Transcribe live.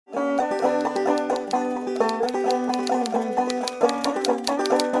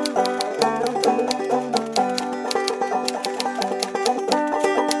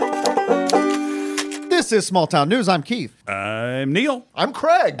This is Small Town News. I'm Keith. I'm Neil. I'm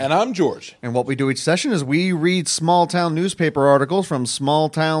Craig. And I'm George. And what we do each session is we read small town newspaper articles from small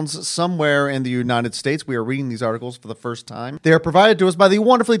towns somewhere in the United States. We are reading these articles for the first time. They are provided to us by the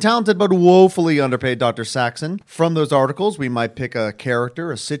wonderfully talented but woefully underpaid Dr. Saxon. From those articles, we might pick a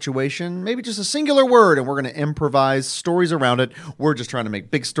character, a situation, maybe just a singular word, and we're going to improvise stories around it. We're just trying to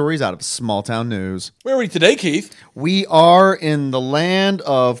make big stories out of small town news. Where are we today, Keith? We are in the land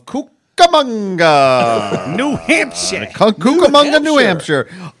of Cucamonga, New Hampshire. Cucamonga, New Hampshire.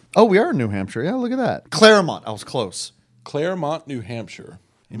 Oh, we are in New Hampshire. Yeah, look at that. Claremont. I was close. Claremont, New Hampshire.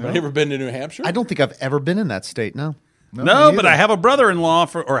 Anybody ever been to New Hampshire? I don't think I've ever been in that state, no. No, but I have a brother-in-law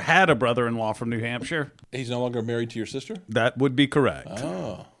had a brother-in-law from New Hampshire. He's no longer married to your sister? That would be correct.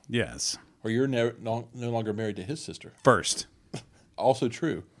 Oh. Yes. Or you're no longer married to his sister? First. Also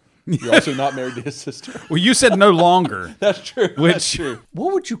true. You're also not married to his sister? Well, you said no longer. That's true. That's true.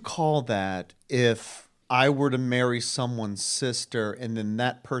 What would you call that if I were to marry someone's sister and then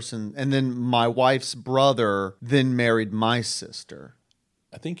that person, and then my wife's brother then married my sister?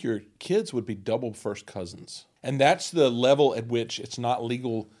 I think your kids would be double first cousins. And that's the level at which it's not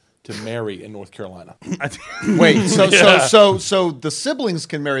legal to marry in North Carolina. Wait, so the siblings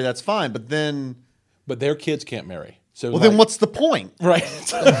can marry, that's fine, but their kids can't marry. So then what's the point? Right.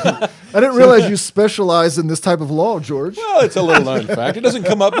 I didn't realize you specialize in this type of law, George. Well, it's a little known fact. It doesn't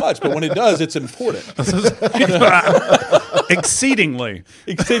come up much, but when it does, it's important. Exceedingly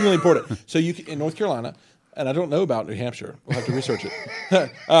important. So in North Carolina, and I don't know about New Hampshire. We'll have to research it.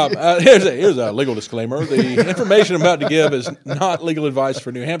 Here's a legal disclaimer. The information I'm about to give is not legal advice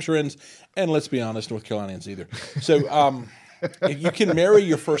for New Hampshireans, and let's be honest, North Carolinians either. So you can marry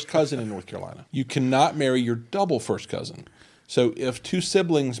your first cousin in North Carolina. You cannot marry your double first cousin. So if two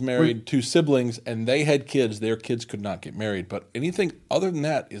siblings married two siblings and they had kids, their kids could not get married. But anything other than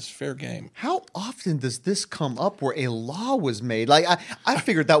that is fair game. How often does this come up where a law was made? Like I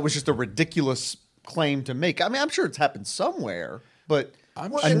figured that was just a ridiculous claim to make. I mean, I'm sure it's happened somewhere, but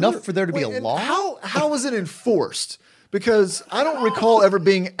enough for there to be a law? How is it enforced? Because I don't recall ever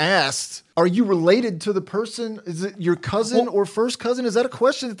being asked, are you related to the person? Is it your cousin or first cousin? Is that a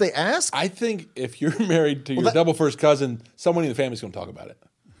question that they ask? I think if you're married to your double first cousin, someone in the family's going to talk about it.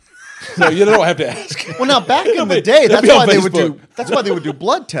 So you don't have to ask. Well, now back in the day, that's why they would do. That's why they would do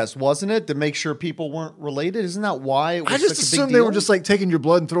blood tests, wasn't it, to make sure people weren't related? Isn't that why? It was I just such a big assumed deal? they were just like taking your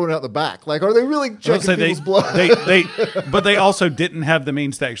blood and throwing it out the back. Like, are they really checking people's blood? But they also didn't have the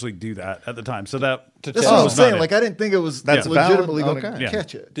means to actually do that at the time. So that's what I'm saying. Like, I didn't think it was legitimately going to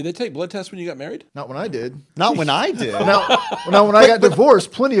catch it. Did they take blood tests when you got married? Not when I did. Not when I did. Now, when I got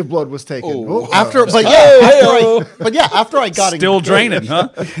divorced, plenty of blood was taken. After I got still draining, huh?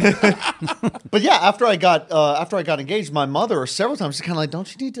 But yeah, after I got engaged, my mother several times was kind of like,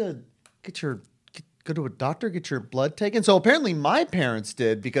 "Don't you need to go to a doctor, get your blood taken?" So apparently, my parents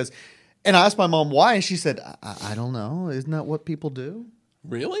did and I asked my mom why, and she said, "I don't know. Isn't that what people do?"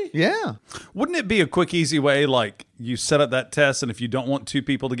 Really? Yeah. Wouldn't it be a quick, easy way, like you set up that test, and if you don't want two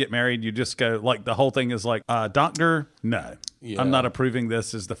people to get married, you just go, like the whole thing is like, doctor, no. Yeah. I'm not approving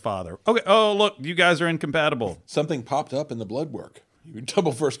this as the father. Okay, oh, look, you guys are incompatible. Something popped up in the blood work. You're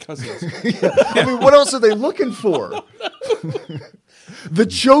double first cousins. I mean, what else are they looking for? The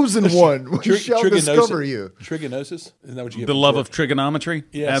chosen one shall discover you. Trigonosis? Isn't that what you get? The love of trigonometry?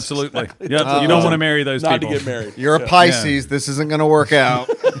 Yes. Absolutely. Yep. You don't want to marry those people. Not to get married. You're a Pisces. Yeah. This isn't going to work out.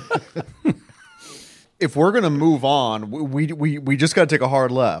 If we're going to move on, we just got to take a hard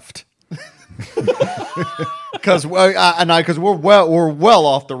left. Because we're well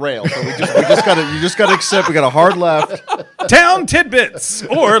off the rails, so you just got to accept we got a hard left. Town tidbits,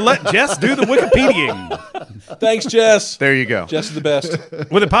 or let Jess do the Wikipediaing. Thanks, Jess. There you go. Jess is the best.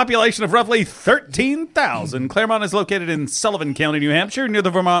 With a population of roughly 13,000, Claremont is located in Sullivan County, New Hampshire, near the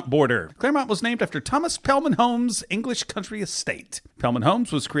Vermont border. Claremont was named after Thomas Pelham-Holmes' English country estate.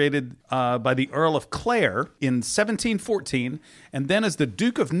 Pelham-Holmes was created by the Earl of Clare in 1714, and then as the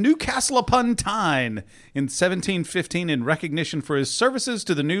Duke of Newcastle upon Tyne in 1715 in recognition for his services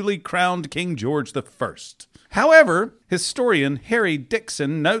to the newly crowned King George I. However, historian Harry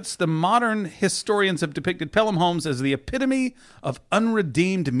Dixon notes the modern historians have depicted Pelham-Holmes as the epitome of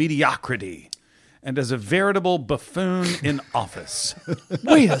unredeemed mediocrity and as a veritable buffoon in office.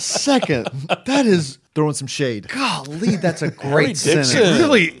 Wait a second. That is... throwing some shade. Golly, that's a great sentence. It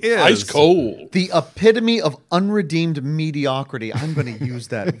really is. Ice cold. The epitome of unredeemed mediocrity. I'm going to use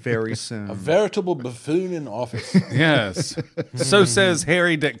that very soon. A veritable buffoon in office. Yes. So says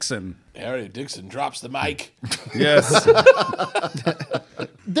Harry Dixon. Harry Dixon drops the mic. Yes.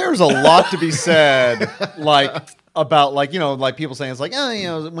 There's a lot to be said. Like, about like, like people saying it's like,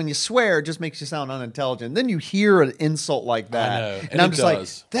 oh, when you swear, it just makes you sound unintelligent. Then you hear an insult like that. I know. And I'm just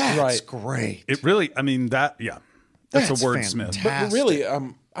does. like, that's Right. great. It really, I mean, that's a wordsmith. fantastic. But really,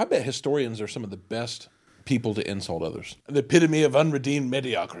 I bet historians are some of the best people to insult others. The epitome of unredeemed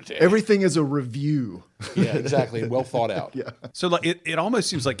mediocrity. Everything is a review. Yeah, exactly. Well thought out. Yeah. So like it almost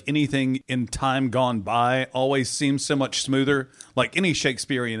seems like anything in time gone by always seems so much smoother. Like any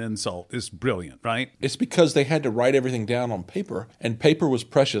Shakespearean insult is brilliant, right? It's because they had to write everything down on paper, and paper was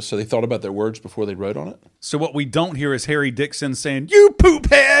precious, so they thought about their words before they wrote on it. So what we don't hear is Harry Dixon saying, "You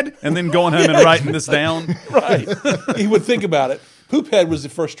poop head," and then going home and writing this down. Right. He would think about it. Poophead was the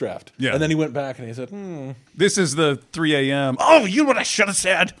first draft. Yeah. And then he went back and he said, This is the 3 a.m. Oh, you know what I should have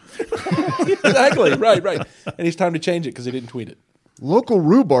said? Exactly. Right. And it's time to change it because he didn't tweet it. Local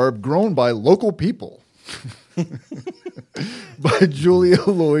rhubarb grown by local people. By Julia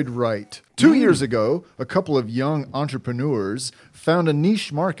Lloyd Wright. 2 years ago, a couple of young entrepreneurs found a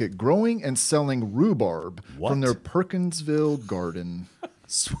niche market growing and selling rhubarb from their Perkinsville garden.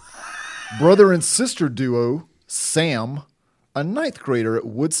 Brother and sister duo, Sam, a 9th grader at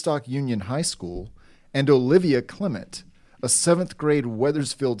Woodstock Union High School, and Olivia Clement, a 7th grade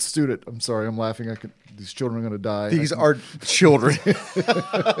Wethersfield student. I'm sorry, I'm laughing. These children are going to die. These are children.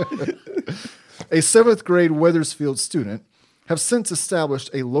 A 7th grade Wethersfield student have since established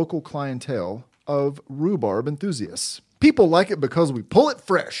a local clientele of rhubarb enthusiasts. People like it because we pull it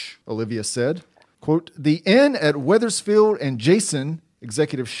fresh, Olivia said. Quote, the inn at Wethersfield and Jason,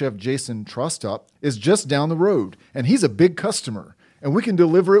 executive chef Jason Trostop, is just down the road, and he's a big customer, and we can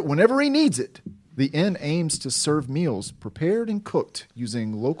deliver it whenever he needs it. The inn aims to serve meals prepared and cooked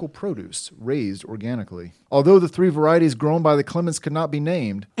using local produce raised organically. Although the 3 varieties grown by the Clements could not be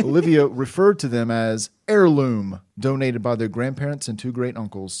named, Olivia referred to them as heirloom, donated by their grandparents and 2 great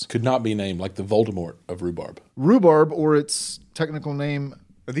uncles. Could not be named like the Voldemort of rhubarb. Rhubarb, or its technical name...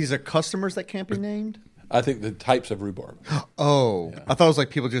 Are these customers that can't be named? I think the types of rhubarb. Oh, yeah. I thought it was like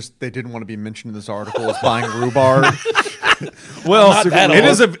people they didn't want to be mentioned in this article as buying rhubarb. Well,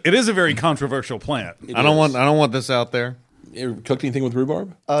 it is a very controversial plant. I don't want this out there. You ever cooked anything with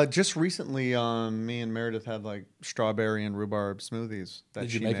rhubarb? Just recently, me and Meredith had like strawberry and rhubarb smoothies that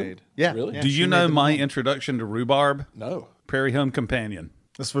Did you she make made. them? Yeah. Really? Yeah, Do she you made know them my all. introduction to rhubarb? No. Prairie Home Companion.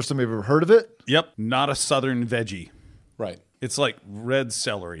 That's the first time I've ever heard of it. Yep, not a southern veggie. Right. It's like red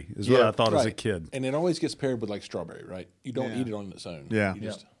celery is what I thought as a Right. kid. And it always gets paired with like strawberry, right? You don't eat it on its own. Yeah. You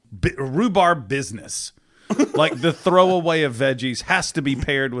just, Rhubarb business. Like the throwaway of veggies has to be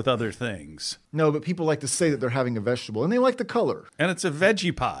paired with other things. No, but people like to say that they're having a vegetable, and they like the color. And it's a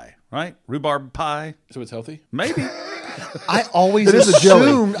veggie pie, right? Rhubarb pie. so it's healthy? Maybe. I always It is a jelly.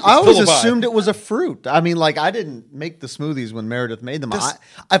 assumed. I always full of assumed it was a fruit. I mean, like I didn't make the smoothies when Meredith made them.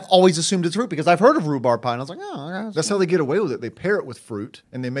 I've always assumed it's fruit because I've heard of rhubarb pie, and I was like, oh, That's how they get away with it. They pair it with fruit,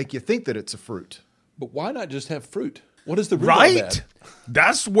 and they make you think that it's a fruit. But why not just have fruit? What is the rhubarb Right? add?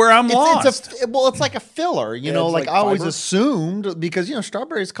 That's where I'm lost. it's like a filler. You know, it's like like I always fiber. assumed because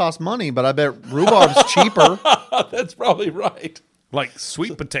strawberries cost money, but I bet rhubarb's cheaper. That's probably right. Like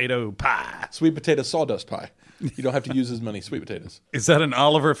sweet potato pie. Sweet potato sawdust pie. You don't have to use as many sweet potatoes. Is that an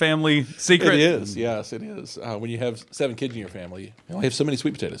Oliver family secret? It is. Yes, it is. When you have 7 kids in your family, you only have so many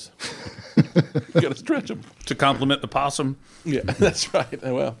sweet potatoes. You got to stretch them. To complement the possum. Yeah, that's right.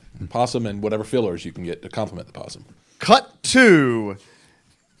 Well, possum and whatever fillers you can get to complement the possum. Cut to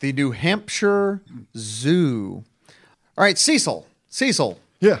the New Hampshire Zoo. All right, Cecil.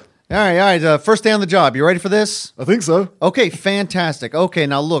 Yeah, All right. First day on the job. You ready for this? I think so. Okay, fantastic. Okay,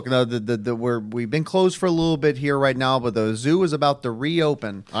 now look, we've been closed for a little bit here right now, but the zoo is about to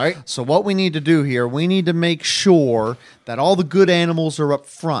reopen. All right. So what we need to do here, we need to make sure that all the good animals are up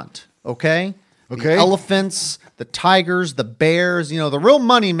front. Okay. Okay. The elephants, the tigers, the bears. The real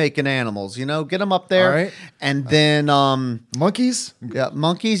money-making animals. Get them up there. All right. And then Monkeys? yeah,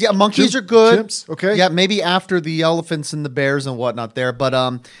 monkeys. Yeah, monkeys Chimp- are good. chimps? Okay. Yeah, maybe after the elephants and the bears and whatnot there.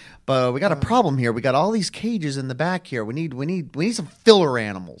 But we got a problem here. We got all these cages in the back here. We need some filler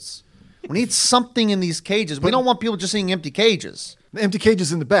animals. We need something in these cages. We don't want people just seeing empty cages. The empty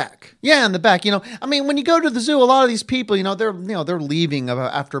cages in the back. Yeah, in the back. I mean, when you go to the zoo, a lot of these people, they're leaving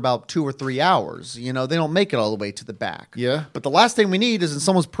after about 2 or 3 hours. They don't make it all the way to the back. Yeah. But the last thing we need is in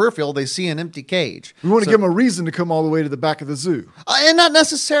someone's peripheral, they see an empty cage. We want to give them a reason to come all the way to the back of the zoo. And not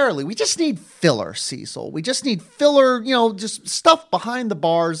necessarily. We just need filler, Cecil. We just need filler, just stuff behind the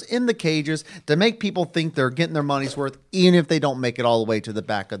bars in the cages to make people think they're getting their money's worth, even if they don't make it all the way to the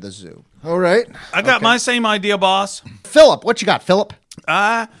back of the zoo. All right. I got my same idea, boss. Philip, what you got, Philip?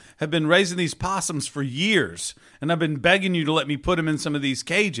 I have been raising these possums for years, and I've been begging you to let me put them in some of these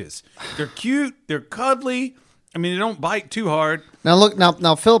cages. They're cute, they're cuddly, I mean, they don't bite too hard. Now look,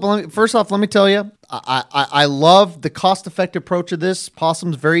 now Philip. First off, let me tell you, I love the cost-effective approach of this.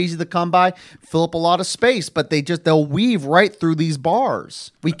 Possums very easy to come by, fill up a lot of space, but they'll weave right through these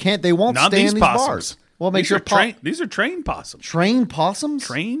bars. They won't Not stay these in these possums. bars. Well, make These sure are these are trained possums. trained possums.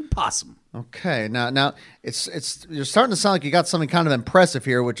 Trained possum. Okay, now it's you're starting to sound like you got something kind of impressive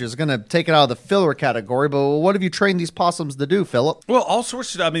here, which is going to take it out of the filler category. But what have you trained these possums to do, Philip? Well, all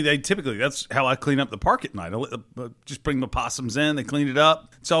sorts of. I mean, that's how I clean up the park at night. I just bring the possums in, they clean it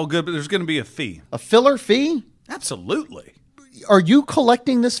up. It's all good, but there's going to be a fee. A filler fee? Absolutely. Are you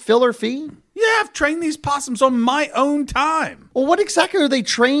collecting this filler fee? Yeah, I've trained these possums on my own time. Well, what exactly are they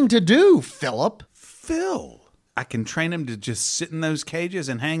trained to do, Philip? Phil, I can train them to just sit in those cages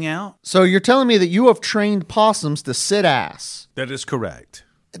and hang out. So you're telling me that you have trained possums to sit ass? That is correct.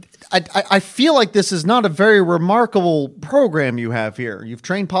 I feel like this is not a very remarkable program you have here. You've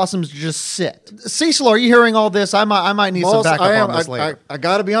trained possums to just sit. Cecil, are you hearing all this? I might need some Boss, backup on this later. I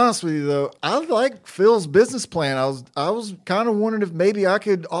got to be honest with you, though. I like Phil's business plan. I was kind of wondering if maybe I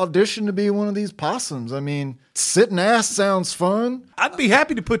could audition to be one of these possums. I mean, sitting ass sounds fun. I'd be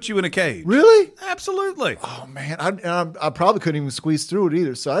happy to put you in a cage. Really? Absolutely. Oh, man. I probably couldn't even squeeze through it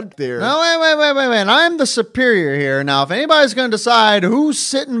either, so I'd dare. No, wait. I'm the superior here. Now, if anybody's going to decide who's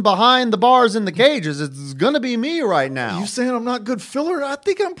sitting behind the bars in the cages, it's going to be me right now. You saying I'm not good filler? I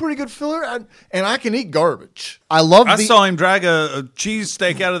think I'm pretty good filler, and I can eat garbage. I love I saw him drag a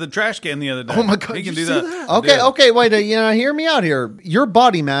cheesesteak out of the trash can the other day. Oh, my God. He can did do you that. see that? Okay, wait. Hear me out here. Your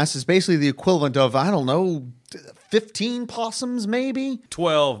body mass is basically the equivalent of, I don't know, 15 possums, maybe?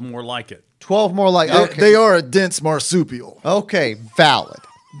 12, more like it. 12 more like, okay. They are a dense marsupial. Okay, valid.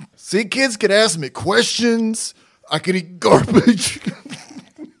 See, kids could ask me questions. I could eat garbage.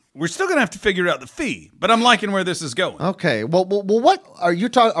 We're still going to have to figure out the fee, but I'm liking where this is going. Okay, well, what are you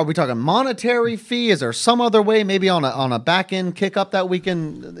talking? Are we talking monetary fee? Is there some other way, maybe on a back end kick up that we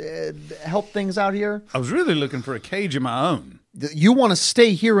can help things out here? I was really looking for a cage of my own. You want to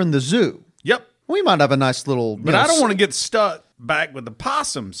stay here in the zoo? Yep. We might have a nice little. But I don't want to get stuck back with the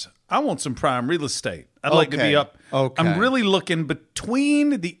possums. I want some prime real estate. I'd like to be up. Okay. I'm really looking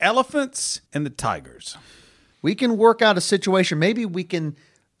between the elephants and the tigers. We can work out a situation. Maybe we can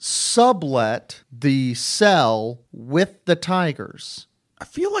sublet the cell with the tigers. I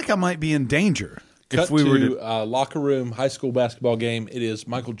feel like I might be in danger. Cut if we were to locker room high school basketball game. It is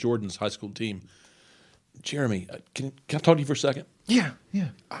Michael Jordan's high school team. Jeremy, can I talk to you for a second? Yeah.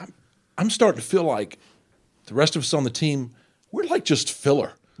 I'm starting to feel like the rest of us on the team, we're like just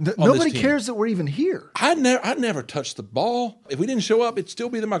filler. Nobody cares that we're even here. I'd never touch the ball. If we didn't show up, it'd still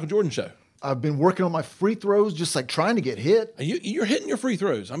be the Michael Jordan show. I've been working on my free throws, just like trying to get hit. You're hitting your free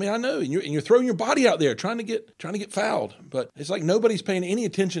throws. I mean, I know, and you're throwing your body out there, trying to get fouled. But it's like nobody's paying any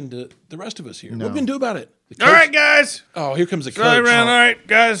attention to the rest of us here. No. What are we gonna do about it? all right, guys. Oh, here comes the coach. All right,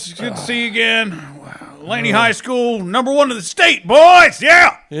 guys. Good to see you again. Laney High School, #1 in the state, boys.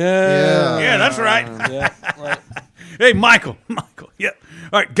 Yeah. Yeah, that's right. Yeah, right. Hey, Michael. Yeah.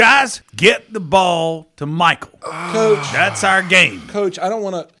 All right, guys, get the ball to Michael. Coach. That's our game. Coach, I don't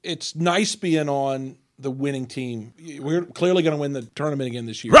want to. It's nice being on the winning team. We're clearly going to win the tournament again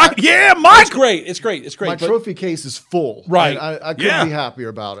this year. Right? Yeah, Michael. It's great. My trophy case is full. Right. And I couldn't be happier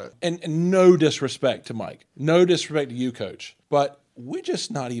about it. And no disrespect to Mike. No disrespect to you, Coach. But we're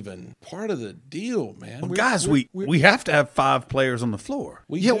just not even part of the deal, man. Guys, we have to have 5 players on the floor.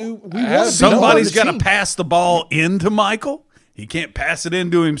 We Yeah, do. we have- want Somebody's No, got the to team. pass the ball into Michael. He can't pass it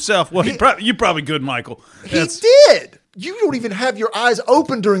into himself. Well, you probably could, Michael. He did. You don't even have your eyes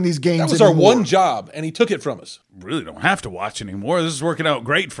open during these games. That was our anymore. one job, and he took it from us. Really don't have to watch anymore. This is working out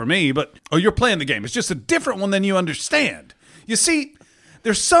great for me. But you're playing the game. It's just a different one than you understand. You see,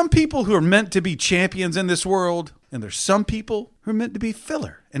 there's some people who are meant to be champions in this world, and there's some people who are meant to be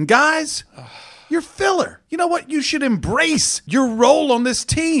filler. And guys, you're filler. You know what? You should embrace your role on this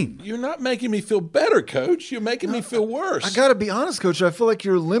team. You're not making me feel better, Coach. You're making me feel worse. I got to be honest, Coach. I feel like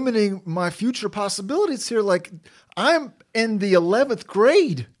you're limiting my future possibilities here. Like, I'm in the 11th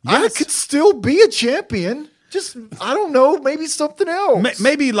grade. I Yes. could still be a champion. Just, I don't know, maybe something else.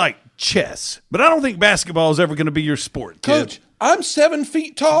 Maybe like chess. But I don't think basketball is ever going to be your sport, kid. Coach, I'm 7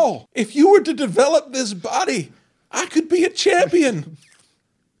 feet tall. If you were to develop this body, I could be a champion.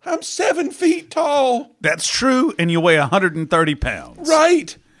 I'm 7 feet tall. That's true, and you weigh 130 pounds.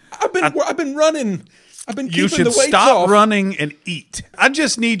 Right. I've been running. I've been keeping You should the weights stop off. running and eat. I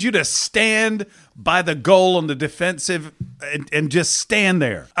just need you to stand by the goal on the defensive and just stand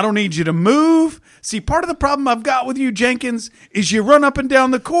there. I don't need you to move. See, part of the problem I've got with you, Jenkins, is you run up and down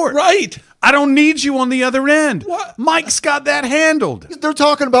the court. Right. I don't need you on the other end. What? Mike's got that handled. They're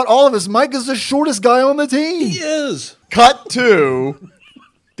talking about all of us. Mike is the shortest guy on the team. He is. Cut to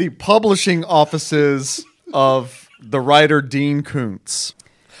the publishing offices of the writer Dean Koontz.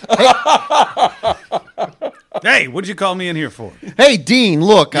 Hey, what'd you call me in here for? Hey, Dean,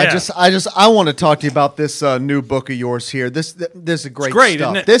 look, Yeah. I want to talk to you about this new book of yours here. This is great, great,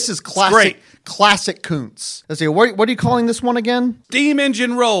 stuff. isn't it? This is It's classic Koontz. Let's see, what are you calling this one again? Steam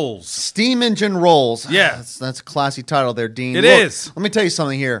engine rolls. Steam Engine Rolls. Yeah. That's a classy title there, Dean. It Look, is. Let me tell you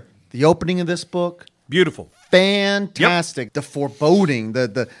something here. The opening of this book, Beautiful. fantastic. The foreboding,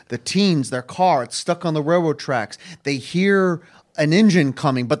 the teens, their car, it's stuck on the railroad tracks. They hear an engine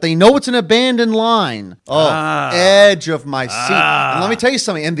coming, but they know it's an abandoned line. Edge of my seat. And let me tell you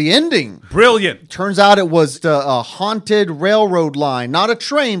something. And the ending, Brilliant. turns out it was a haunted railroad line, not a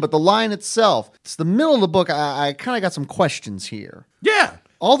train, but the line itself. It's the middle of the book. I kind of got some questions here. Yeah.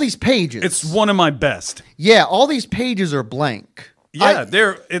 All these pages. It's one of my best. Yeah, all these pages are blank. Yeah,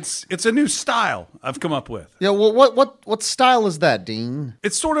 it's a new style I've come up with. Yeah, well, what style is that, Dean?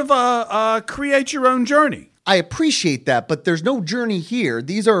 It's sort of a create your own journey. I appreciate that, but there's no journey here.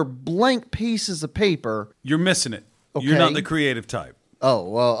 These are blank pieces of paper. You're missing it. Okay. You're not the creative type. Oh,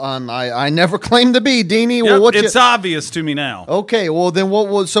 well, I never claimed to be, Deanie. Yep, Well, it's obvious to me now. Okay, well, then what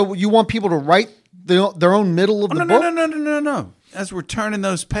was... So you want people to write their own middle of the book? No. As we're turning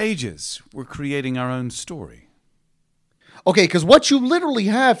those pages, we're creating our own story. Okay, because what you literally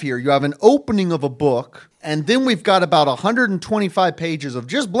have here, you have an opening of a book, and then we've got about 125 pages of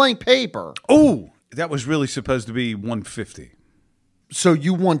just blank paper. Oh, that was really supposed to be 150. So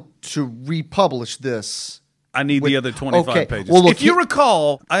you want to republish this? I need the other 25 okay. pages. Well, look, if you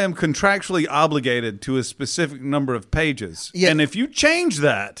recall, I am contractually obligated to a specific number of pages. Yeah. And if you change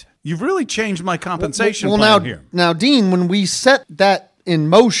that, you've really changed my compensation plan now, here. Now, Dean, when we set that in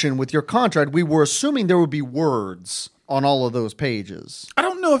motion with your contract, we were assuming there would be words on all of those pages. I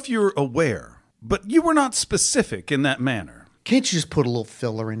don't know if you're aware, but you were not specific in that manner. Can't you just put a little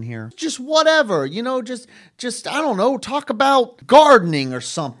filler in here? Just whatever, just I don't know, talk about gardening or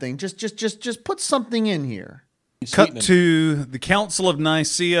something. Just put something in here. Cut to the Council of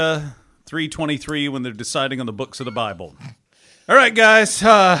Nicaea 323 when they're deciding on the books of the Bible. All right, guys.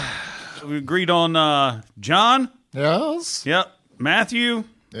 We agreed on John. Yes. Yep. Matthew.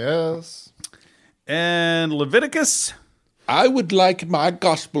 Yes. And Leviticus. I would like my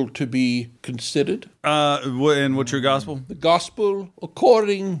gospel to be considered. And what's your gospel? The gospel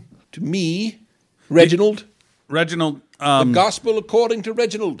according to me, Reginald. Reginald. The gospel according to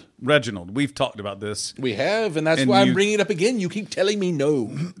Reginald. Reginald. We've talked about this. We have, and that's And why you- I'm bringing it up again. You keep telling me no.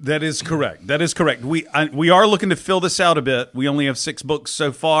 That is correct. We are looking to fill this out a bit. We only have 6 books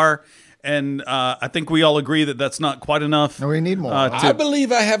so far, and I think we all agree that that's not quite enough. No, we need more. I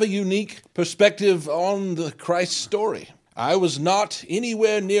believe I have a unique perspective on the Christ story. I was not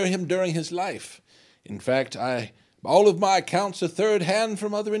anywhere near him during his life. In fact, all of my accounts are third hand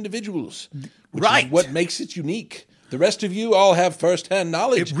from other individuals, which Right. is what makes it unique. The rest of you all have first-hand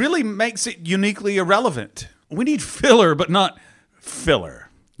knowledge. It really makes it uniquely irrelevant. We need filler, but not filler,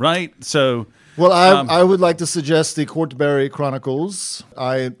 right? So, Well, I would like to suggest the Courtbury Chronicles.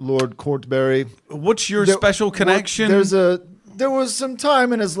 Lord Courtbury. what's your special connection? There was some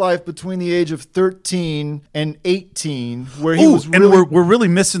time in his life between the age of 13 and 18 where he was and really, we're really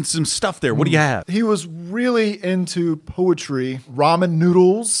missing some stuff there. What do you have? he was really into poetry, ramen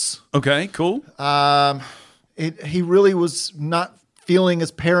noodles. Okay, cool. He really was not feeling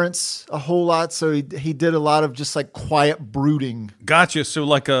his parents a whole lot, so he did a lot of just like quiet brooding. Gotcha. So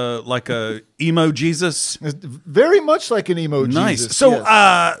like a emo Jesus. Very much like an emo Nice. Jesus. So,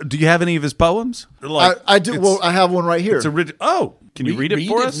 yes. do you have any of his poems? Like, I do. Well, I have one right here. It's can you read it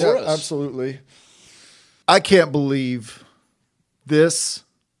for us? Yeah, absolutely. I can't believe this.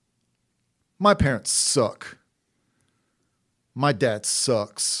 My parents suck. My dad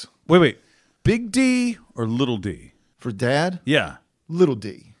sucks. Wait. Big D or little D? For dad, Yeah. little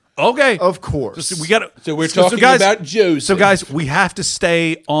D. Okay. Of course. So we got So we're talking about Joseph. So guys, we have to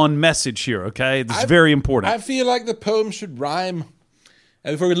stay on message here, okay? This is very important. I feel like the poem should rhyme.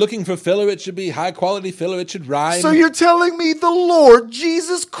 And if we're looking for filler, it should be high-quality filler. It should rhyme. So you're telling me the Lord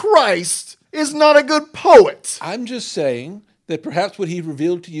Jesus Christ is not a good poet? I'm just saying that perhaps what he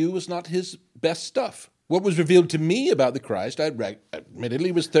revealed to you was not his best stuff. What was revealed to me about the Christ,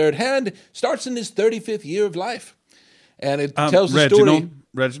 admittedly, was third hand, starts in his 35th year of life. And it tells the story.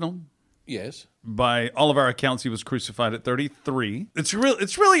 Reginald, Yes. by all of our accounts, he was crucified at 33. It's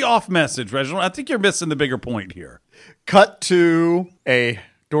really off message, Reginald. I think you're missing the bigger point here. Cut to a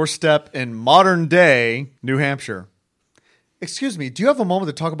doorstep in modern day New Hampshire. Excuse me, do you have a moment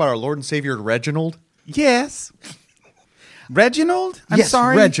to talk about our Lord and Savior Reginald? Yes. Reginald? I'm yes,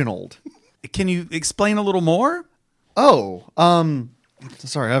 sorry. Reginald. Can you explain a little more? Oh,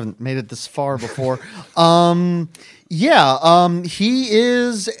 sorry, I haven't made it this far before. He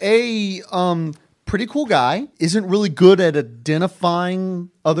is a pretty cool guy. Isn't really good at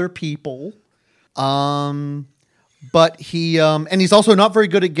identifying other people. But he and he's also not very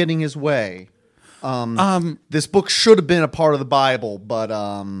good at getting his way. This book should have been a part of the Bible, but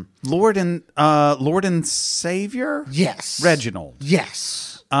Lord and Savior? yes, Reginald.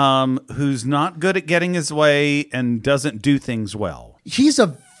 Yes. Who's not good at getting his way and doesn't do things well. He's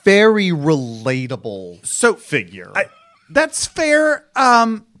a very relatable figure. That's fair.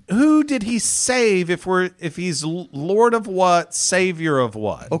 Who did he save if he's Lord of what, Savior of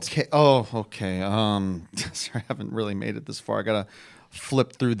what? Okay. Oh, okay. Sorry, I haven't really made it this far. I gotta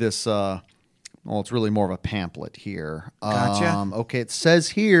flip through this. It's really more of a pamphlet here. Gotcha. Okay, it says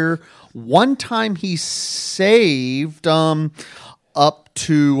here one time he saved up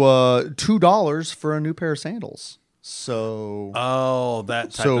to $2 for a new pair of sandals. So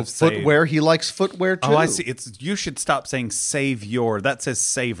that type of save. Footwear. He likes footwear too. Oh, I see. You should stop saying savior. That says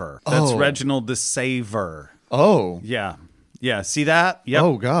savor. That's Reginald the Saver. Oh. Yeah. See that? Yep.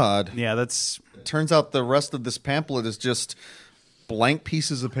 Oh God. Yeah, that's. Turns out the rest of this pamphlet is just blank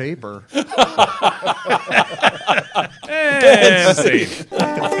pieces of paper.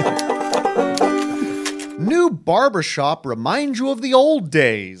 New Barbershop Reminds You of the Old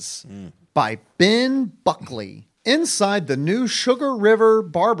Days by Ben Buckley. Inside the new Sugar River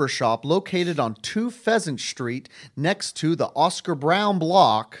Barbershop located on 2 Pheasant Street next to the Oscar Brown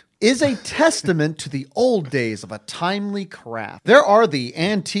block is a testament to the old days of a timely craft. There are the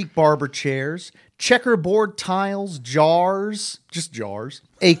antique barber chairs, checkerboard tiles, jars,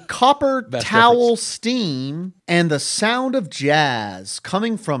 a copper towel steam, and the sound of jazz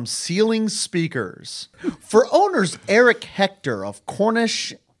coming from ceiling speakers. For owners Eric Hector of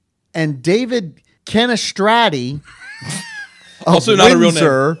Cornish and David Canestrati of Also not Windsor,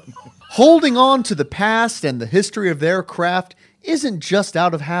 a real name. holding on to the past and the history of their craft isn't just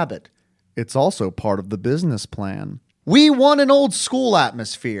out of habit. It's also part of the business plan. We want an old school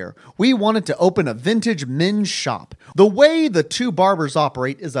atmosphere. We wanted to open a vintage men's shop. The way the 2 barbers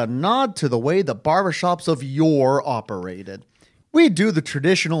operate is a nod to the way the barbershops of yore operated. We do the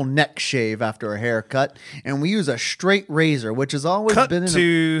traditional neck shave after a haircut, and we use a straight razor, which has always been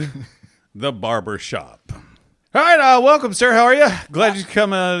to the barber shop. All right, welcome, sir. How are you? Glad you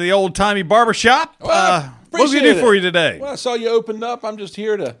come to the old-timey barber shop. What can we do for you today? Well, I saw you opened up. I'm just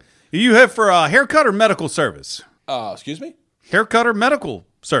here to... You have for a haircut or medical service? Excuse me? Haircut or medical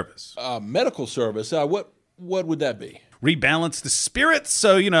service? Medical service. What would that be? Rebalance the spirits.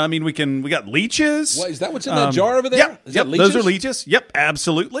 So, we got leeches. What, is that what's in that jar over there? Yep, Is that those are leeches. Yep,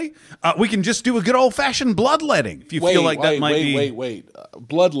 absolutely. We can just do a good old-fashioned bloodletting if you feel like that might be... Wait.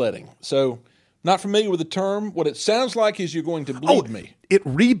 Bloodletting. So, not familiar with the term. What it sounds like is you're going to bleed me. It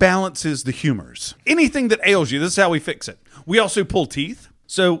rebalances the humors. Anything that ails you, this is how we fix it. We also pull teeth.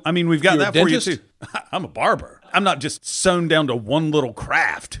 So, we've got You're that a for you, dentist? too. I'm a barber. I'm not just sewn down to one little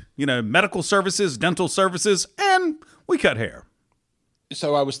craft. Medical services, dental services, and we cut hair.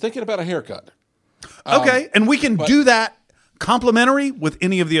 So, I was thinking about a haircut. Okay, and we can do that complimentary with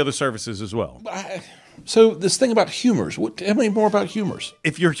any of the other services as well. So, this thing about humors. Tell me more about humors.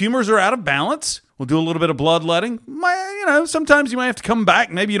 If your humors are out of balance, we'll do a little bit of bloodletting. Sometimes you might have to come back.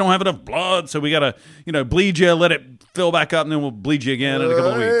 Maybe you don't have enough blood, so we got to, bleed you, let it fill back up, and then we'll bleed you again in a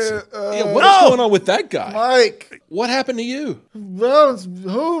couple of weeks. What's going on with that guy? Mike, What happened to you? well,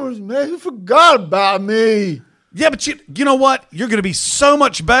 man, you forgot about me. Yeah, but you know what? You're going to be so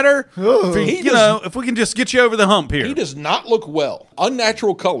much better. If we can just get you over the hump here. He does not look well.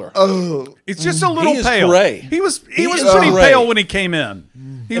 Unnatural color. It's just a little He is pale. gray. He was He is pretty gray. pale when he came in.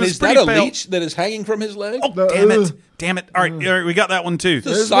 He And was is pretty that a pale. leech that is hanging from his leg? Oh, damn it! All right, we got that one too.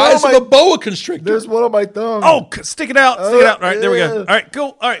 The size of a boa constrictor. There's one on my thumb. Oh, stick it out! All right, there we go. All right,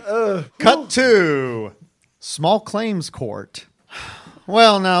 cool. All right. Cut to Small Claims Court.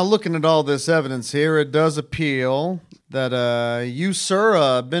 Well, now, looking at all this evidence here, it does appeal that you,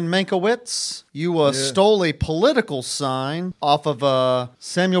 sir, Ben Mankiewicz, you stole a political sign off of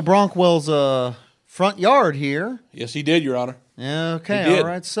Samuel Bronkwell's front yard here. Yes, he did, Your Honor. Yeah, okay, He did. all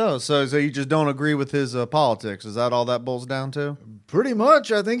right. So you just don't agree with his politics. Is that all that boils down to? Pretty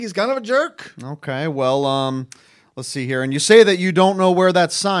much. I think he's kind of a jerk. Okay, well, let's see here. And you say that you don't know where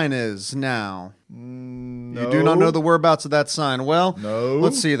that sign is now. You do not know the whereabouts of that sign. Well, No.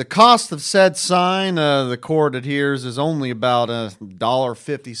 let's see. The cost of said sign, the court adheres, is only about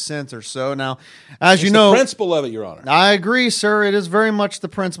 $1.50 or so. Now, as you It's know, the principle of it, Your Honor. I agree, sir. It is very much the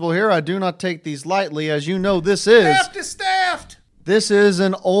principle here. I do not take these lightly. As you know, this is Staffed.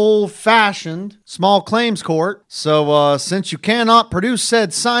 an old-fashioned small claims court. So since you cannot produce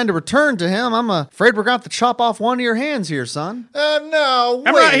said sign to return to him, I'm afraid we're going to have to chop off one of your hands here, son. No,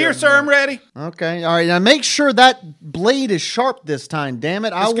 I'm right here, sir. I'm ready. Okay, all right. Now make sure that blade is sharp this time, damn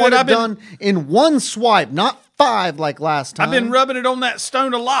it. I It's good. want it I've been- done in one swipe, not 5 like last time. I've been rubbing it on that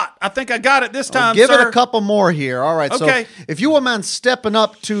stone a lot. I think I got it this time, Give sir. it a couple more here. All right, Okay. so if you wouldn't mind stepping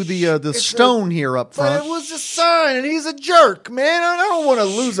up to the stone here up But front. it was a sign, and he's a jerk, man. I don't want to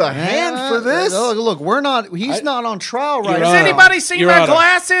lose a hand for this. Look, we're not. He's not on trial right Your now. Has Honor. anybody seen Your my Honor.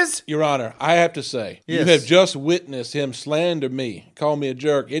 glasses? Your Honor, I have to say, Yes. you have just witnessed him slander me, call me a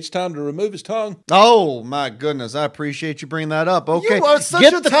jerk. It's time to remove his tongue. Oh my goodness! I appreciate you bringing that up. Okay, You are such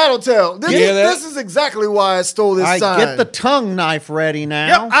get a the tattletale. You hear that? This is exactly why I stole this I sign. get the tongue knife ready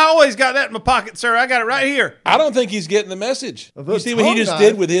now. Yep, I always got that in my pocket, sir. I got it right here. I don't think he's getting the message. The You see what he tongue just knife?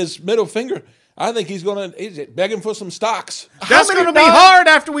 did with his middle finger? I think he's begging for some stocks. That's many going to be knives- hard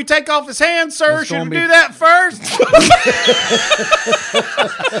after we take off his hand, sir. It's Should gonna we be- do that first?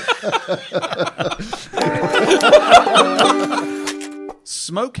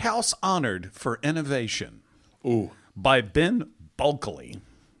 Smokehouse Honored for Innovation. Ooh. By Ben Bulkley.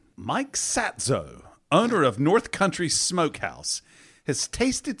 Mike Satzo, owner of North Country Smokehouse, has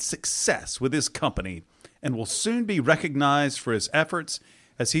tasted success with his company and will soon be recognized for his efforts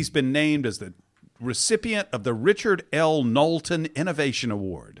as he's been named as the recipient of the Richard L. Knowlton Innovation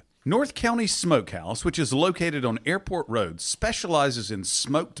Award. North County Smokehouse, which is located on Airport Road, specializes in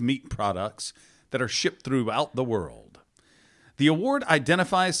smoked meat products that are shipped throughout the world. The award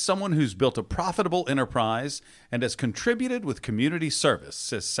identifies someone who's built a profitable enterprise and has contributed with community service,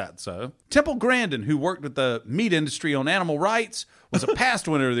 says Satzo. Temple Grandin, who worked with the meat industry on animal rights, was a past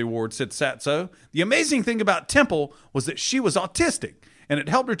winner of the award, said Satzo. The amazing thing about Temple was that she was autistic, and it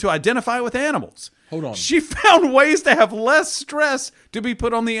helped her to identify with animals. Hold on. She found ways to have less stress to be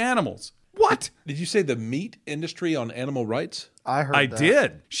put on the animals. What? Did you say the meat industry on animal rights? I heard I that.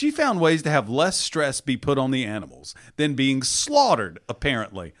 did. She found ways to have less stress be put on the animals than being slaughtered,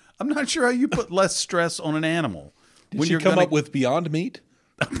 apparently. I'm not sure how you put less stress on an animal. Did she come up with Beyond Meat?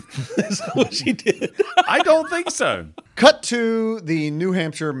 That's what she did. I don't think so. Cut to the New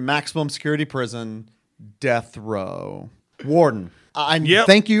Hampshire maximum security prison, death row. Warden, I Yep.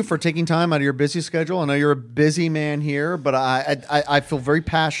 thank you for taking time out of your busy schedule. I know you're a busy man here, but I feel very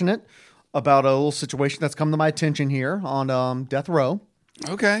passionate about a little situation that's come to my attention here on death row.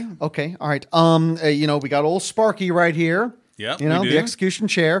 Okay. Okay, all right. We got old Sparky right here. Yep, You know, we the do. execution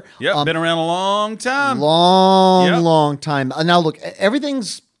chair. Yep, been around a long time. Long, Yep. long time. Now, look,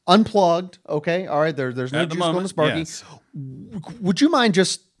 everything's unplugged. Okay, all right. There's no At the juice going to moment, Sparky. yes. Would you mind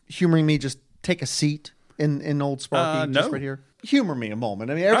just humoring me? Just take a seat in old Sparky, just no. right here. Humor me a moment.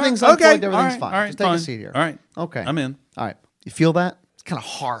 I mean, everything's Okay, unplugged. all Everything's right, fine. all right, just take fine. a seat here. All right. Okay. I'm in. All right. You feel that? It's kind of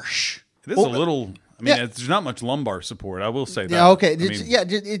harsh. It is Oh, a little. I mean, yeah. there's not much lumbar support. I will say that. Yeah. Okay. I mean,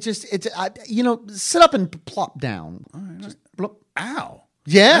 Sit up and plop down. Just blop. Ow.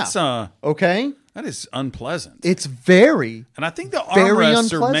 Yeah. That's Okay. that is unpleasant. It's very. And I think the very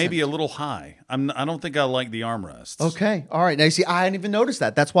armrests are unpleasant. maybe a little high. I don't think I like the armrests. Okay. All right. Now, you see, I hadn't even noticed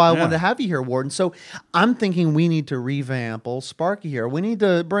that. That's why I Yeah. wanted to have you here, Warden. So I'm thinking we need to revamp old Sparky here. We need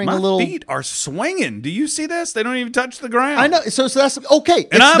to bring My a little. feet are swinging. Do you see this? They don't even touch the ground. I know. So that's okay.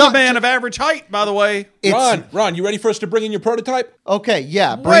 And I'm a man of average height, by the way. Ron, you ready for us to bring in your prototype? Okay.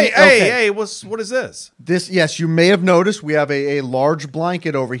 Yeah. Wait, okay. hey, what is this? This, yes, you may have noticed we have a large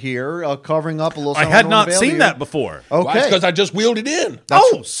blanket over here covering up a little. I something had on not the seen here. that before. Okay. because I just wheeled it in.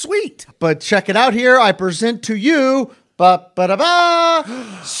 Oh, sweet. But check it out here. I present to you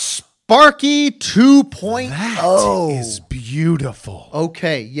Sparky 2.0. That is beautiful.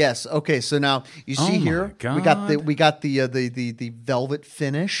 Okay. Yes. Okay. So now you see Oh my here God. we got the velvet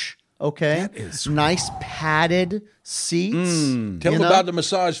finish. Okay. That is nice padded seats. Tell you them know? about the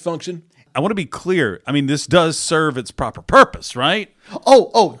massage function. I want to be clear. I mean, this does serve its proper purpose, right?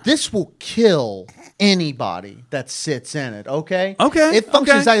 Oh, this will kill anybody that sits in it, okay? Okay, It functions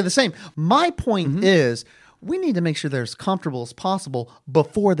okay. exactly the same. My point is we need to make sure they're as comfortable as possible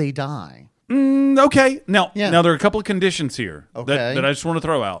before they die. Okay. Now, Yeah. now there are a couple of conditions here Okay. that I just want to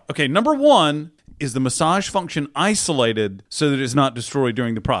throw out. Okay, number one is the massage function isolated so that it's not destroyed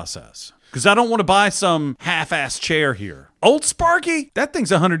during the process. Because I don't want to buy some half-ass chair here. Old Sparky, that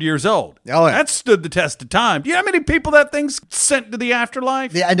thing's 100 years old. Oh, yeah. That stood the test of time. Do you know how many people that thing's sent to the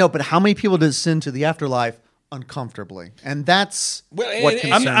afterlife? Yeah, I know, but how many people does it send to the afterlife uncomfortably? And that's what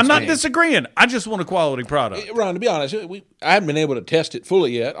concerns I'm not me. disagreeing. I just want a quality product. Ron, to be honest, I haven't been able to test it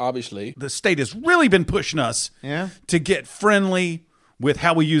fully yet, obviously. The state has really been pushing us Yeah. to get friendly with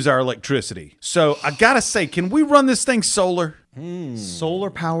how we use our electricity. So I got to say, can we run this thing solar?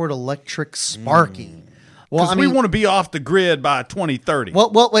 Solar-powered electric Sparky. Well, Because we want to be off the grid by 2030.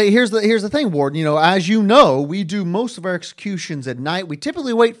 Well, wait. Here's the thing, Warden. You know, as you know, we do most of our executions at night. We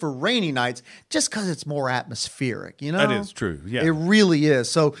typically wait for rainy nights just because it's more atmospheric. You know, That is true, yeah. it really is.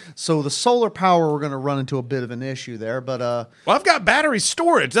 So the solar power, we're going to run into a bit of an issue there. But Well, I've got battery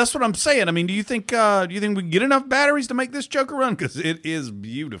storage. That's what I'm saying. I mean, do you think we can get enough batteries to make this joker run? Because it is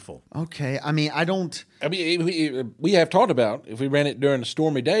beautiful. okay. I mean, I don't. I mean, we have talked about if we ran it during a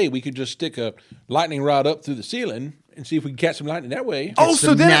stormy day, we could just stick a lightning rod up through the ceiling and see if we can catch some lightning that way. Oh, It's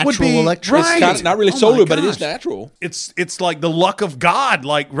so the then it would natural be electricity. right. It's not really Oh, solar, my but it is gosh. natural. It's like the luck of God,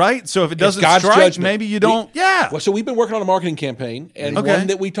 like, right? So if it doesn't God's strike, judgment. maybe you don't. Well, so we've been working on a marketing campaign, and Okay. one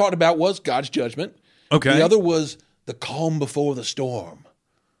that we talked about was God's judgment. Okay. The other was the calm before the storm.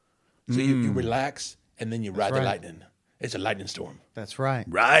 So you relax, and then you ride the right. lightning. It's a lightning storm. That's right.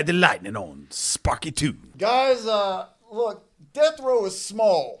 Ride the lightning on Sparky 2. Guys, look, death row is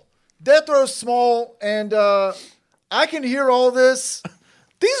small. Death row's small, and I can hear all this.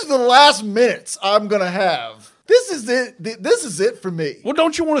 These are the last minutes I'm going to have. This is it. This is it for me. Well,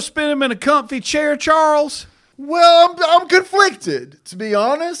 don't you want to spin him in a comfy chair, Charles? Well, I'm conflicted, to be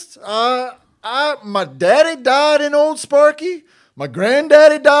honest. My daddy died in Old Sparky. My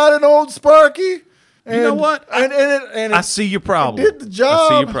granddaddy died in Old Sparky. And, You know what? And I see your problem. did the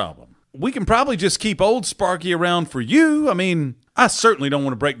job. I see your problem. We can probably just keep old Sparky around for you. I mean, I certainly don't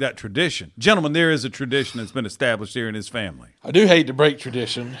want to break that tradition. Gentlemen, there is a tradition that's been established here in his family. I do hate to break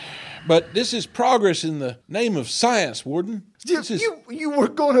tradition, but this is progress in the name of science, Warden. You were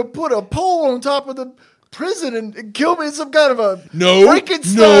going to put a pole on top of the prison and kill me in some kind of a No,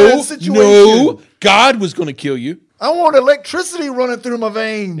 Frankenstein situation. no. God was going to kill you. I want electricity running through my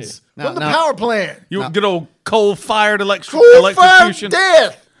veins from the power plant. You good old coal-fired Coal-fired electrocution.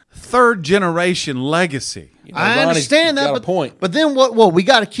 death. Third generation legacy. You know, I Ronnie's understand that, got a but point. But then what? Well, we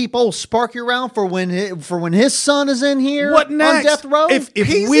got to keep old Sparky around for when his son is in here. What next? On death row? If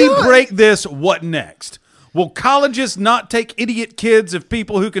He's we young. break this, what next? Will colleges not take idiot kids of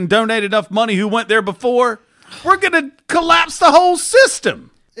people who can donate enough money who went there before? We're going to collapse the whole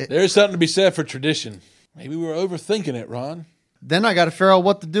system. There's something to be said for tradition. Maybe we're overthinking it, Ron. Then I got to figure out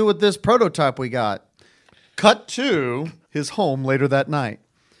what to do with this prototype we got. Cut to his home later that night.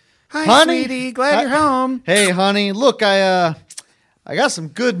 Hi, Honey. sweetie. Glad you're home. Hey, honey, look, I got some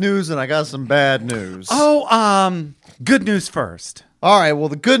good news and I got some bad news. Oh, good news first. All right, well,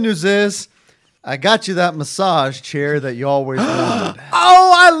 the good news is I got you that massage chair that you always wanted.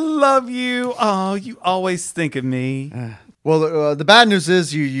 Oh, I love you. Oh, you always think of me. Well, the bad news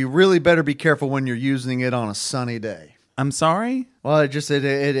is you really better be careful when you're using it on a sunny day. I'm sorry? Well,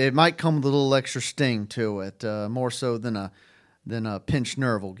 it might come with a little extra sting to it, more so than a pinched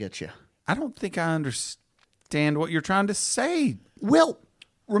nerve will get you. I don't think I understand what you're trying to say. Well,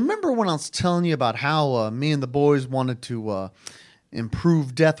 remember when I was telling you about how me and the boys wanted to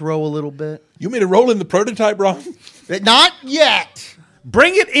improve death row a little bit? You want me to roll in the prototype, Ron? Not yet.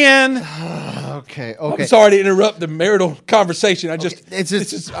 Bring it in. Okay. I'm sorry to interrupt the marital conversation. I've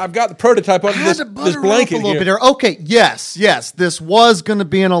got the prototype under this blanket a little here. bit here. Okay, yes, this was going to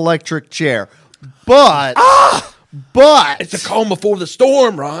be an electric chair, but It's a calm before the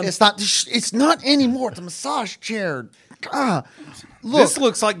storm, Ron. it's not. It's not anymore. It's a massage chair. Look, This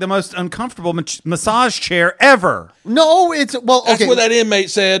looks like the most uncomfortable massage chair ever. no, it's well. That's Okay, what that inmate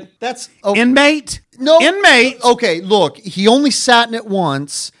said. that's Inmate? no Inmate? Okay, look, he only sat in it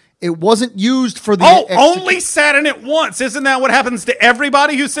once. It wasn't used for the. Only sat in it once. Isn't that what happens to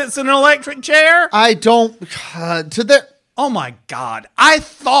everybody who sits in an electric chair? I don't. To their. Oh my God. I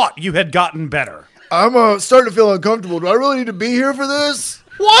thought you had gotten better. I'm starting to feel uncomfortable. Do I really need to be here for this?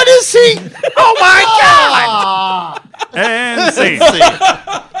 What is he? Oh my God! And see.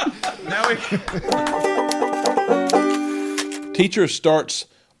 Now we. Teacher starts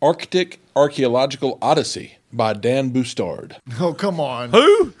Arctic Archaeological Odyssey by Dan Bustard. Oh, come on.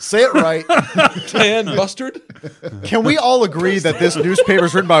 Who? Say it right. Dan Bustard? Can we all agree that this newspaper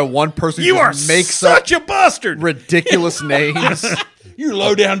is written by one person You who are just makes up such a bastard. ridiculous names? You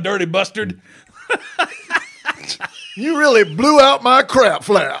low down dirty bastard. You really blew out my crap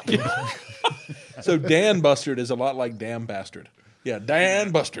flap. So Dan Bustard is a lot like Damn Bastard. Yeah,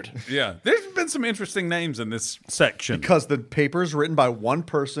 Dan Bustard. Yeah. There's been some interesting names in this section. Because the paper's written by one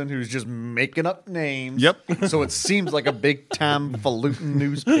person who's just making up names. Yep. So it seems like a big-time falutin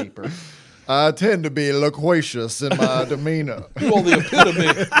newspaper. I tend to be loquacious in my demeanor. You are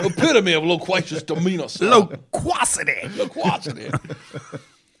the epitome of loquacious demeanor, sir. Loquacity. Loquacity.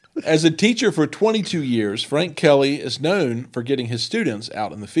 As a teacher for 22 years, Frank Kelly is known for getting his students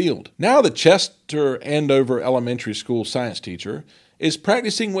out in the field. Now the Chester Andover Elementary School science teacher is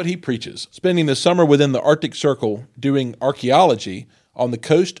practicing what he preaches, spending the summer within the Arctic Circle doing archaeology on the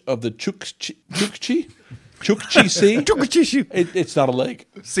coast of the Chukchi Sea. It's not a lake.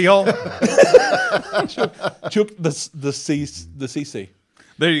 Sea hole. The CC.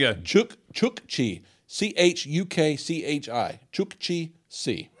 There you go. Chukchi. Chukchi. Chukchi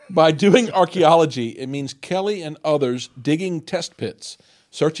Sea. By doing archaeology, it means Kelly and others digging test pits,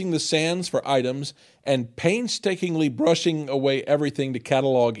 searching the sands for items, and painstakingly brushing away everything to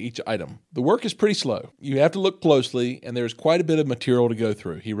catalog each item. The work is pretty slow. You have to look closely, and there's quite a bit of material to go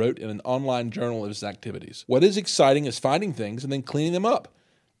through, he wrote in an online journal of his activities. What is exciting is finding things and then cleaning them up.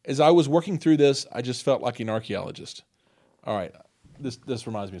 As I was working through this, I just felt like an archaeologist. All right, this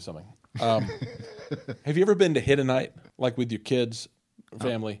reminds me of something. Have you ever been to Hiddenite, like with your kids?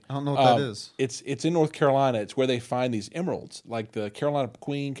 Family. I don't know what that is. It's in North Carolina. It's where they find these emeralds, like the Carolina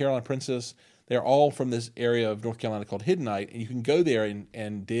Queen, Carolina Princess. They're all from this area of North Carolina called Hiddenite, and you can go there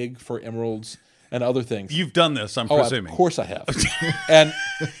and dig for emeralds and other things. You've done this, I'm presuming. Of course I have.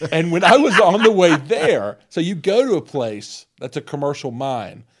 and when I was on the way there, so you go to a place that's a commercial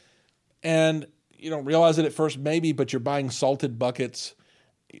mine, and you don't realize it at first maybe, but you're buying salted buckets,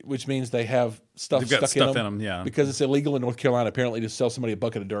 which means they have stuff stuck in them. Yeah. Because it's illegal in North Carolina, apparently, to sell somebody a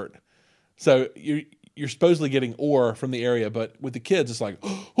bucket of dirt. So you're supposedly getting ore from the area, but with the kids, it's like,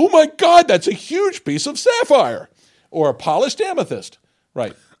 oh my God, that's a huge piece of sapphire or a polished amethyst.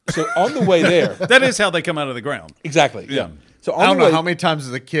 Right. So on the way there. That is how they come out of the ground. Exactly. Yeah. So I don't know how many times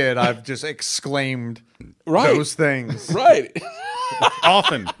as a kid I've just exclaimed those things. Right.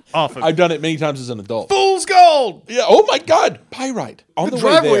 Often. I've done it many times as an adult. Fool's gold. Yeah. Oh my God. Pyrite. On The way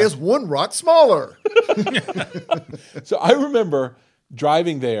driveway there. is one rock smaller. So I remember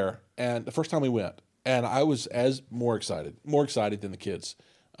driving there, and the first time we went, and I was more excited than the kids.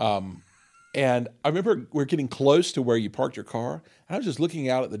 And I remember we're getting close to where you parked your car, and I was just looking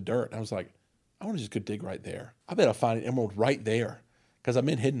out at the dirt, and I was like, I want to just go dig right there. I bet I'll find an emerald right there, because I'm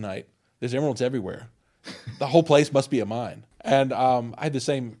in Hiddenite. There's emeralds everywhere. The whole place must be a mine. And I had the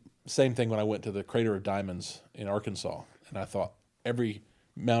same thing when I went to the Crater of Diamonds in Arkansas, and I thought every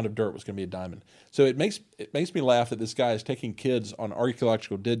mound of dirt was going to be a diamond. So it makes me laugh that this guy is taking kids on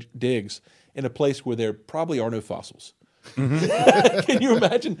archaeological digs in a place where there probably are no fossils. Mm-hmm. Can you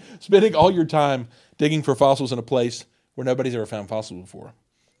imagine spending all your time digging for fossils in a place where nobody's ever found fossils before?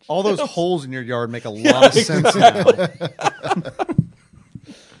 All those holes in your yard make a lot of sense now.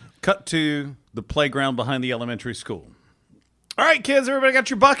 Cut to the playground behind the elementary school. All right, kids, everybody got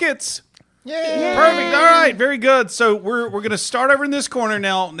your buckets? Yeah. Perfect. All right, very good. So we're going to start over in this corner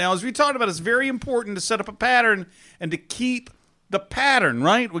now. Now, as we talked about, it's very important to set up a pattern and to keep the pattern,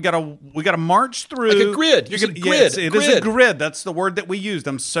 right? We got to march through like a grid. Yes, it is a grid. That's the word that we used.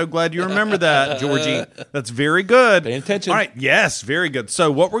 I'm so glad you remember that, Georgie. That's very good. Pay attention. All right. Yes, very good.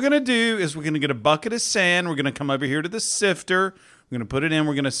 So what we're going to do is we're going to get a bucket of sand. We're going to come over here to the sifter. We're going to put it in.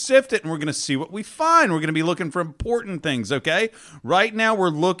 We're going to sift it, and we're going to see what we find. We're going to be looking for important things, okay? Right now, we're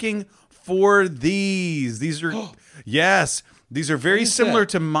looking for these. These are, yes, these are very similar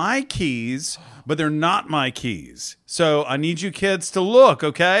to my keys, but they're not my keys. So I need you kids to look,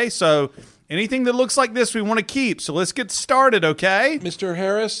 okay? So anything that looks like this, we want to keep. So let's get started, okay? Mr.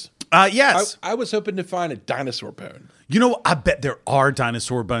 Harris? Yes. I was hoping to find a dinosaur bone. You know, I bet there are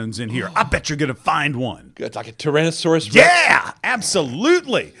dinosaur bones in here. I bet you're going to find one. It's like a Tyrannosaurus Rex? Yeah,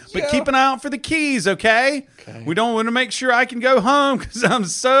 absolutely. But keep an eye out for the keys, okay? We don't want to make sure I can go home because I'm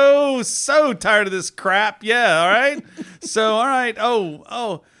so tired of this crap. Yeah, all right? So, all right.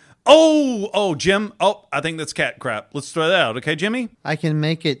 Oh, Jim. Oh, I think that's cat crap. Let's throw that out, okay, Jimmy? I can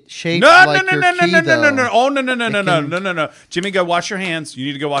make it shaped No. your key, though. Oh, no. Jimmy, go wash your hands. You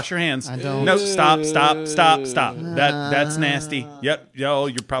need to go wash your hands. I don't. No, stop. That's nasty. Yep. Yo,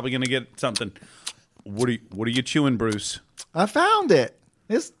 you're probably going to get something. What are you chewing, Bruce? I found it.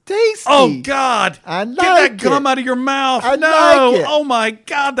 It's tasty. Oh, God. I like Get that gum out of your mouth. I No. like it. Oh, my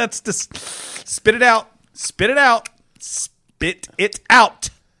God. That's just... Spit it out. Spit it out. Spit it out.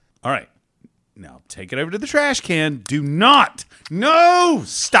 All right. Now take it over to the trash can. Do not. No.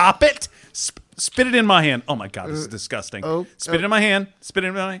 Stop it. Spit it in my hand. Oh my God, this is disgusting. Spit it in my hand. Spit it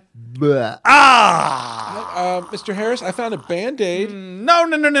in my hand. Bleh. Ah! Mr. Harris, I found a Band-Aid. No.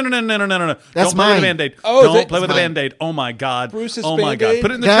 That's Don't play with mine. the Band-Aid. Oh, Don't play with the mine. Band-Aid. Oh my God. Bruce's Oh my God. Band-Aid?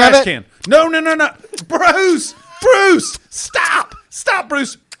 Put it in the Can I have trash it? can. No. Bruce! Stop! Stop,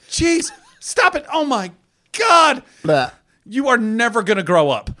 Bruce! Jeez! Stop it! Oh my God! Bleh. You are never gonna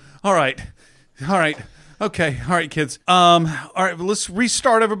grow up. All right. Okay. All right, kids. All right. Let's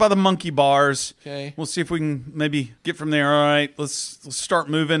restart over by the monkey bars. Okay. We'll see if we can maybe get from there. All right. Let's start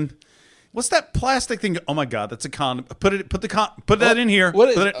moving. What's that plastic thing? Oh my God, that's a condom. Put that in here. What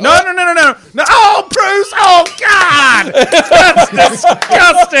is- Put it- No. Oh, Bruce! Oh God! That's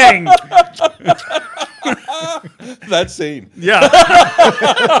disgusting. That scene. Yeah.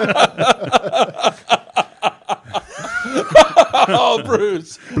 Oh,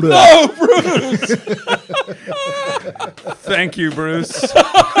 Bruce. No, Bruce. Thank you, Bruce. That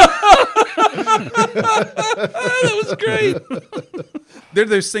was great. They're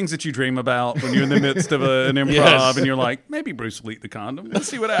those things that you dream about when you're in the midst of an improv Yes. and you're like, maybe Bruce will eat the condom. Let's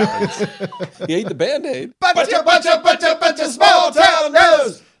see what happens. He ate the Band-Aid. Bunch of small town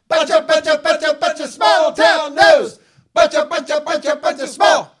news. Bunch of small town news. Bunch of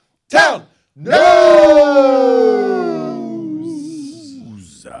small town news.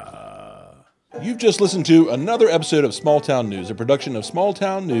 You've just listened to another episode of Small Town News, a production of Small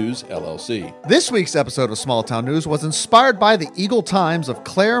Town News, LLC. This week's episode of Small Town News was inspired by the Eagle Times of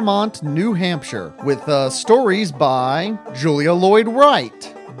Claremont, New Hampshire, with stories by Julia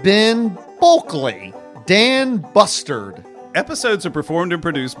Lloyd-Wright, Ben Bulkley, Dan Bustard. Episodes are performed and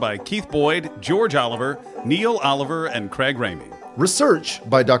produced by Keith Boyd, George Oliver, Neil Oliver, and Craig Ramey. Research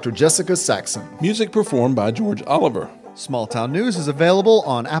by Dr. Jessica Saxon. Music performed by George Oliver. Small Town News is available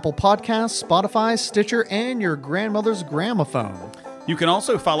on Apple Podcasts, Spotify, Stitcher, and your grandmother's gramophone. You can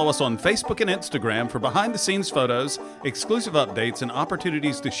also follow us on Facebook and Instagram for behind-the-scenes photos, exclusive updates, and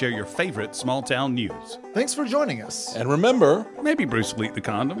opportunities to share your favorite small-town news. Thanks for joining us. And remember, Maybe Bruce will eat the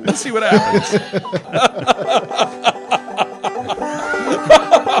condom. Let's see what happens.